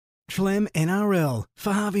Clem NRL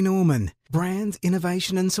for Harvey Norman. Brands,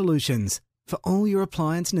 innovation and solutions for all your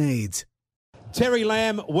appliance needs. Terry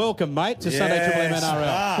Lamb, welcome, mate, to Sunday Triple M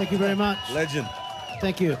NRL. Thank you very much. Legend.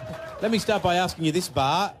 Thank you. Let me start by asking you this,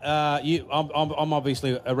 Bar. I'm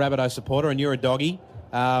obviously a Rabbitoh supporter and you're a doggy.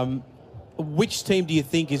 Which team do you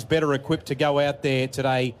think is better equipped to go out there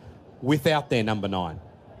today without their number 9?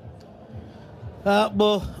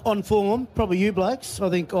 Well, on form, probably you blokes. I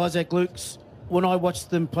think Isaac Luke's, when I watched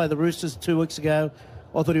them play the Roosters 2 weeks ago,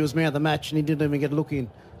 I thought he was man of the match and he didn't even get a look in.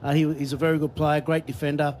 He's a very good player, great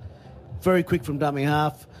defender, very quick from dummy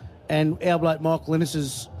half. And our bloke Michael Ennis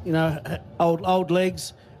is, old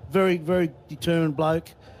legs, very, very determined bloke.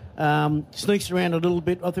 Sneaks around a little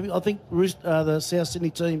bit. I think the South Sydney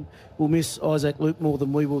team will miss Isaac Luke more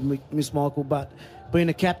than we will miss Michael. But being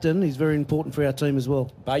a captain is very important for our team as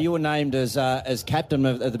well. But you were named as captain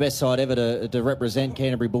of the best side ever to represent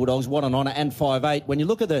Canterbury Bulldogs. What an honour, and 5'8". When you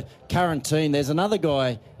look at the current team, there's another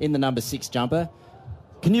guy in the number 6 jumper.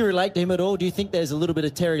 Can you relate to him at all? Do you think there's a little bit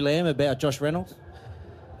of Terry Lamb about Josh Reynolds?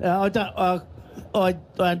 I don't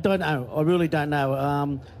know. I really don't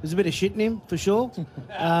know. There's a bit of shit in him, for sure.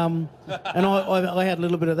 And I had a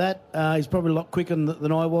little bit of that. He's probably a lot quicker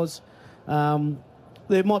than I was.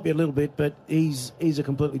 There might be a little bit, but he's a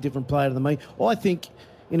completely different player than me. I think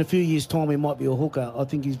in a few years' time he might be a hooker. I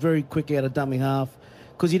think he's very quick out of dummy half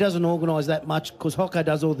because he doesn't organise that much because Hocko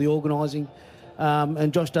does all the organising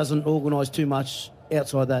and Josh doesn't organise too much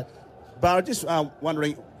outside that. But I'm just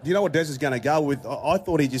wondering, do you know what Des is going to go with? I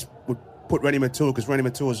thought he just would put Rennie Matua because Rennie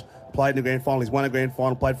Matua's played in the grand final. He's won a grand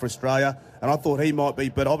final, played for Australia, and I thought he might be,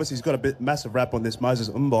 but obviously he's got a massive rap on this Moses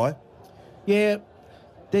Mbai. Yeah,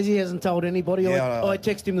 Desi hasn't told anybody. Yeah, I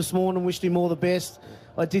texted him this morning and wished him all the best.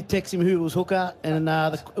 I did text him who was hooker, and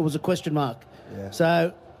it was a question mark. Yeah.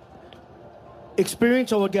 So,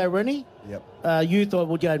 experience, I would go Rennie. Yep. Youth, I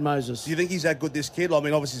would go Moses. Do you think he's that good, this kid? I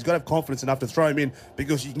mean, obviously he's got to have confidence enough to throw him in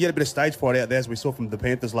because you can get a bit of stage fright out there, as we saw from the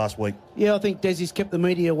Panthers last week. Yeah, I think Desi's kept the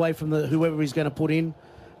media away from whoever he's going to put in.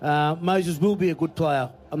 Moses will be a good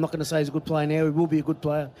player. I'm not going to say he's a good player now. He will be a good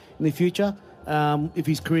player in the future. If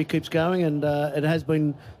his career keeps going, and it has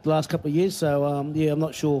been the last couple of years. So, I'm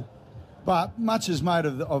not sure. But much is made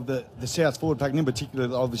of the South forward pack, and in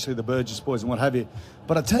particular, obviously, the Burgess boys and what have you.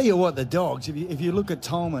 But I tell you what, the Dogs, if you look at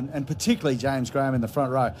Tolman, and particularly James Graham in the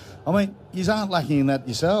front row, I mean, you aren't lacking in that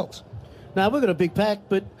yourselves. No, we've got a big pack,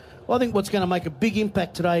 but I think what's going to make a big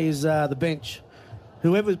impact today is the bench.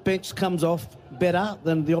 Whoever's bench comes off better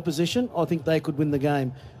than the opposition, I think they could win the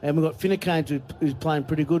game. And we've got Finucane, who's playing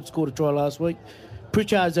pretty good, scored a try last week.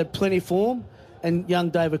 Pritchard's had plenty of form, and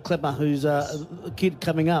young David Klepper, who's a kid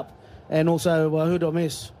coming up. And also, who did I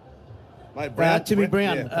miss? Mate, Brown, Timmy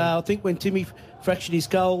Brown. Yeah. I think when Timmy fractured his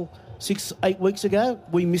skull 6-8 weeks ago,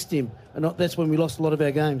 we missed him. And that's when we lost a lot of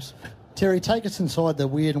our games. Terry, take us inside the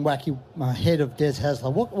weird and wacky head of Des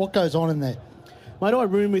Hasler. What goes on in there? Mate, I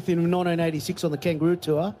roomed with him in 1986 on the Kangaroo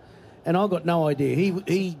Tour, and I got no idea.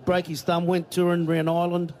 He broke his thumb, went touring around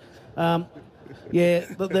Ireland. But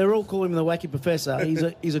they're all calling him the wacky professor.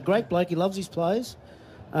 He's a great bloke. He loves his players.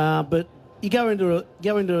 But you go into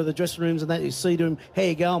the dressing rooms and that, you see to him, how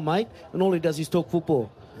you going, mate? And all he does is talk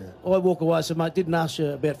football. Yeah. I walk away, so mate, didn't ask you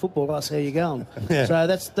about football. I asked how you going. Yeah. So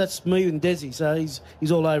that's me and Desi. So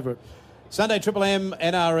he's all over it. Sunday Triple M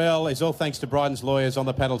NRL is all thanks to Bryden's lawyers. On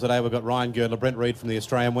the panel today, we've got Ryan Girdler, Brent Reid from the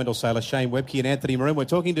Australian, Wendell Sailor, Shane Webke and Anthony Maroon. We're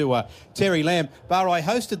talking to Terry Lamb. Bar, I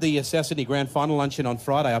hosted the South Sydney Grand Final luncheon on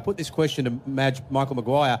Friday. I put this question to Michael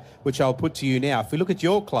Maguire, which I'll put to you now. If we look at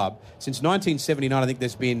your club, since 1979, I think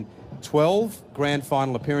there's been 12 Grand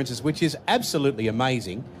Final appearances, which is absolutely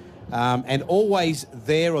amazing, and always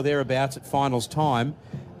there or thereabouts at finals time.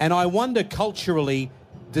 And I wonder, culturally,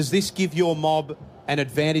 does this give your mob an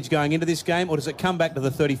advantage going into this game, or does it come back to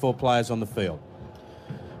the 34 players on the field?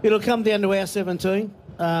 It'll come down to our 17,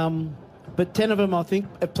 but 10 of them, I think,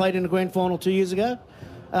 have played in the grand final 2 years ago.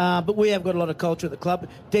 But we have got a lot of culture at the club.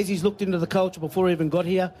 Desi's looked into the culture before he even got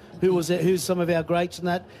here, who's some of our greats and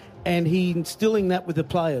that, and he's instilling that with the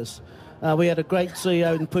players. We had a great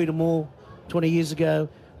CEO in Peter Moore 20 years ago.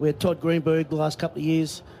 We had Todd Greenberg the last couple of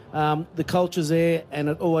years. The culture's there, and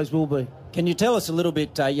it always will be. Can you tell us a little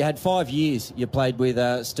bit, you had 5 years you played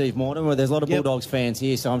with Steve Mortimer. There's a lot of Bulldogs fans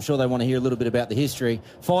here, so I'm sure they want to hear a little bit about the history.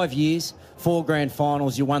 5 years, 4 grand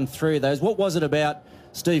finals, you won 3 of those. What was it about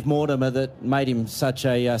Steve Mortimer that made him such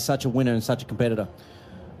a winner and such a competitor?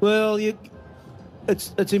 Well,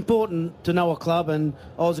 it's important to know a club, and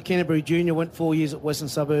I was a Canterbury junior, went 4 years at Western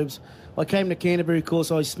Suburbs. I came to Canterbury, of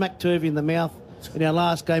course, I smacked Turvey in the mouth in our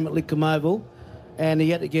last game at Lidcombe Oval, and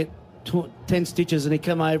he had to get 10 stitches, and he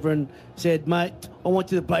come over and said, mate, I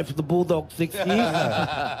want you to play for the Bulldogs next year.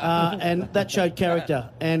 And that showed character.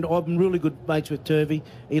 And I'm really good mates with Turvey.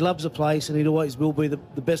 He loves the place, and he always will be the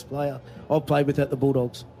best player I've played with at the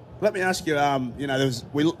Bulldogs. Let me ask you,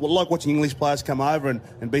 we like watching English players come over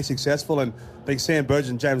and be successful, and I think Sam Burgess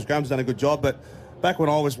and James Graham's done a good job, but back when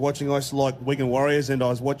I was watching, I used to like Wigan Warriors, and I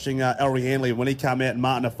was watching Ellery Hanley when he came out and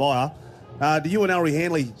Martin Afire. Do you and Ellery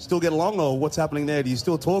Hanley still get along, or what's happening there? Do you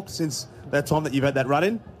still talk since that time that you've had that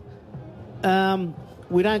run-in?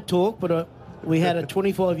 We don't talk, but we had a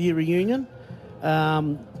 25-year reunion.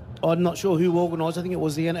 I'm not sure who organised. I think it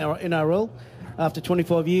was the NRL. After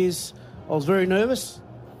 25 years, I was very nervous.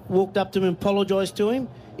 Walked up to him, apologised to him.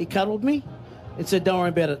 He cuddled me and said, don't worry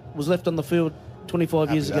about it. Was left on the field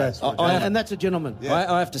 25 years ago. And that's a gentleman.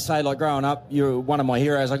 Yeah. I have to say, like, growing up, you're one of my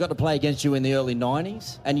heroes. I got to play against you in the early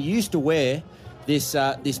 90s, and you used to wear this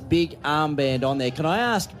big armband on there. Can I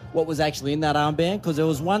ask what was actually in that armband? Because there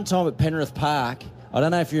was one time at Penrith Park, I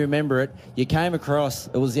don't know if you remember it, you came across,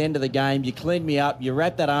 it was the end of the game, you cleaned me up, you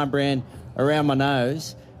wrapped that armband around my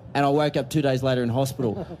nose, and I woke up 2 days later in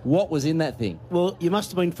hospital. What was in that thing? Well, you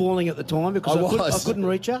must have been falling at the time because I couldn't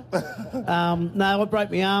reach her. No, I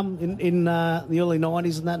broke my arm in the early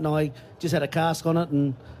 90s and that, and I just had a cast on it,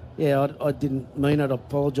 and I didn't mean it. I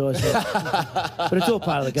apologise. But it's all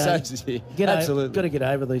part of the game. So, absolutely. Got to get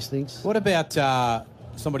over these things. What about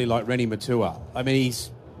somebody like Rennie Matua? I mean,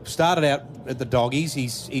 he's started out at the Doggies.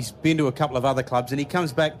 He's been to a couple of other clubs, and he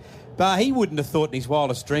comes back. But he wouldn't have thought in his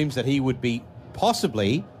wildest dreams that he would be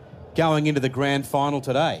possibly going into the grand final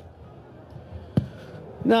today.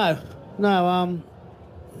 No.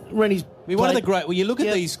 Rennie's. One of the great. Well, you look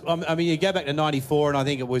at these. I mean, you go back to '94, and I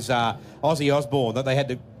think it was Ozzy Osbourne that they had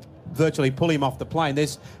to virtually pull him off the plane.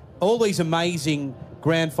 There's all these amazing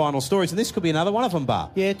grand final stories, and this could be another one of them, Bar.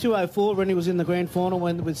 Yeah, 2004, Rennie was in the grand final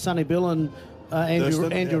with Sonny Bill and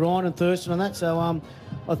Andrew Ryan and Thurston and that. So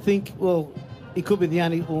I think, he could be the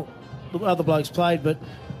only. Well, the other blokes played, but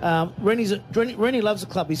Rennie loves the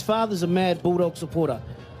club. His father's a mad Bulldog supporter,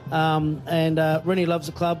 and Rennie loves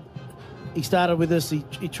the club. He started with us.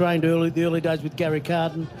 He trained the early days with Gary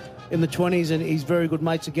Carden in the 20s, and he's very good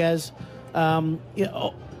mates of Gaz.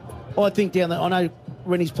 I think down there, I know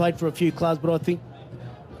Rennie's played for a few clubs, but I think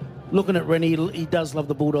looking at Rennie, he does love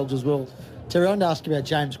the Bulldogs as well. Terry, I wanted to ask you about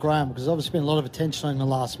James Graham, because there's obviously been a lot of attention on him in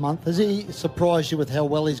the last month. Has he surprised you with how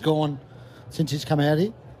well he's gone since he's come out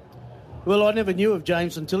here? Well, I never knew of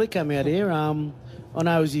James until he came out here. I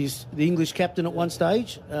know he was the English captain at one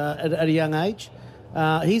stage at a young age.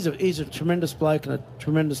 He's a tremendous bloke and a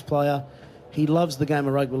tremendous player. He loves the game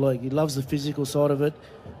of rugby league. He loves the physical side of it.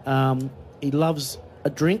 He loves a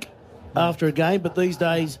drink after a game, but these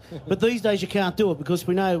days you can't do it because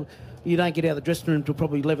we know you don't get out of the dressing room till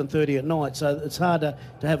probably 11:30 at night, so it's harder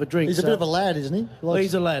to have a drink. He's a bit of a lad, isn't he?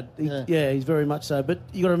 He's a lad. He's very much so. But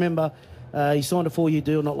you got to remember, he signed a 4-year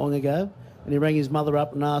deal not long ago, and he rang his mother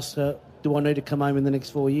up and asked her, do I need to come home in the next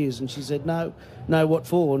 4 years? And she said, no, what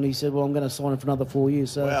for? And he said, well, I'm going to sign him for another 4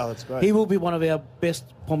 years. So wow, that's great. He will be one of our best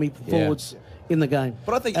Pommy forwards in the game.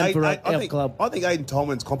 But I think Aidan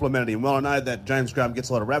Tolman's complimented him well. I know that James Graham gets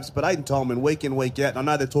a lot of raps, but Aidan Tolman, week in, week out, I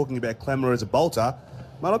know they're talking about Clemmer as a bolter.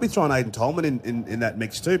 Mate, I'd be throwing Aidan Tolman in that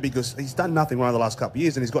mix too, because he's done nothing wrong the last couple of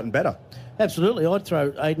years and he's gotten better. Absolutely, I'd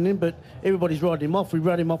throw Aidan in, but everybody's writing him off. We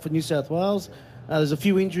wrote him off for New South Wales. There's a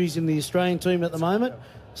few injuries in the Australian team at the moment.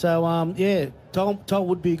 So, Tol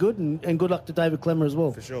would be good, and good luck to David Clemmer as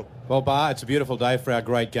well. For sure. Well, Bar, it's a beautiful day for our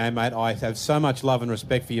great game, mate. I have so much love and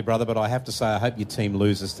respect for you, brother, but I have to say I hope your team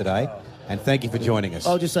loses today. And thank you for joining us.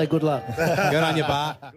 I'll just say good luck. Good on you, Bar.